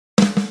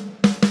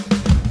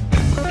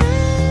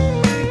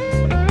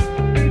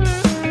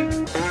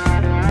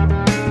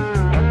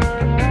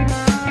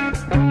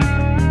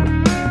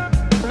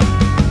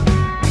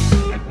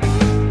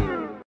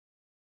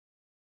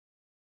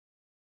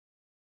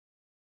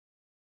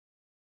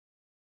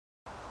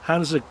how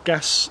does a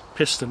gas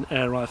piston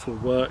air rifle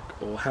work,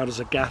 or how does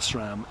a gas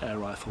ram air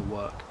rifle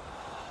work?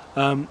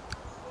 To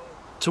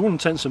all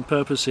intents and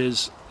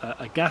purposes,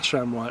 a gas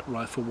ram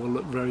rifle will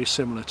look very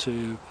similar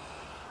to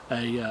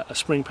a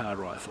spring-powered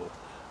rifle.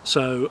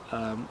 So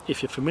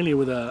if you're familiar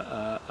with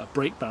a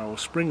break barrel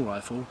spring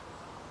rifle,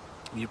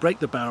 you break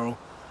the barrel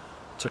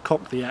to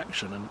cock the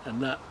action,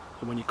 and that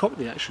when you cock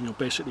the action, you're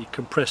basically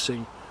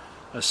compressing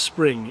a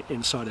spring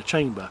inside a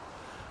chamber,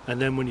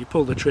 and then when you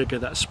pull the trigger,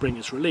 that spring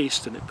is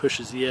released and it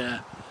pushes the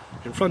air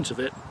in front of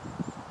it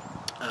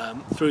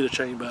through the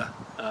chamber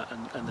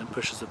and then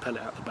pushes the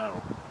pellet out the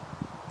barrel.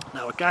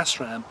 Now a gas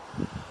ram,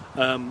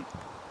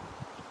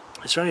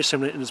 it's very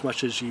similar in as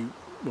much as you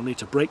will need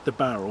to break the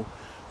barrel,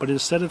 but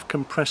instead of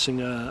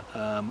compressing a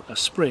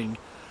spring,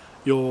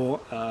 you're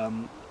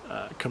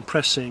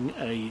compressing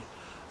a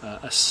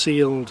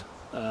sealed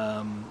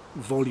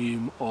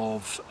volume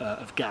of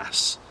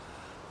gas,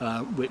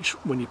 which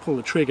when you pull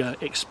the trigger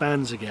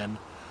expands again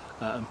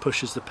and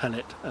pushes the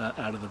pellet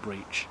out of the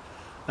breech.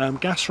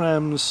 Gas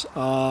rams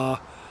are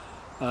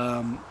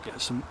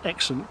some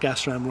excellent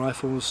gas ram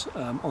rifles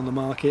on the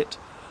market.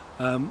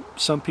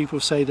 Some people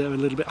say they're a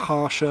little bit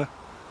harsher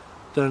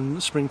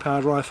than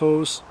spring-powered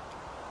rifles.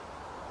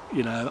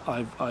 You know,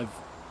 I've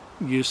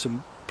used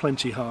some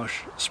plenty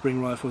harsh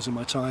spring rifles in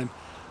my time,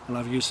 and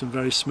I've used some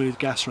very smooth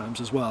gas rams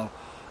as well.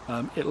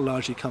 It'll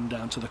largely come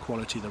down to the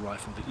quality of the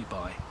rifle that you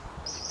buy.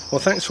 Well,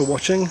 thanks for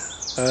watching.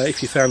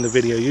 If you found the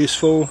video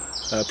useful,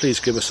 please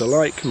give us a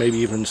like, maybe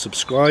even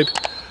subscribe.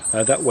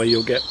 That way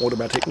you'll get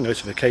automatic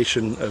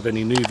notification of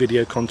any new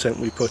video content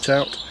we put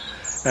out.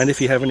 And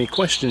if you have any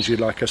questions you'd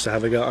like us to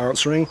have a go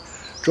answering,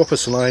 drop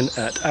us a line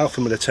at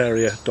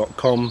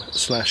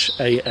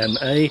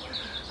alphamilitaria.com/AMA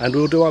and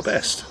we'll do our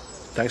best.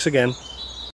 Thanks again.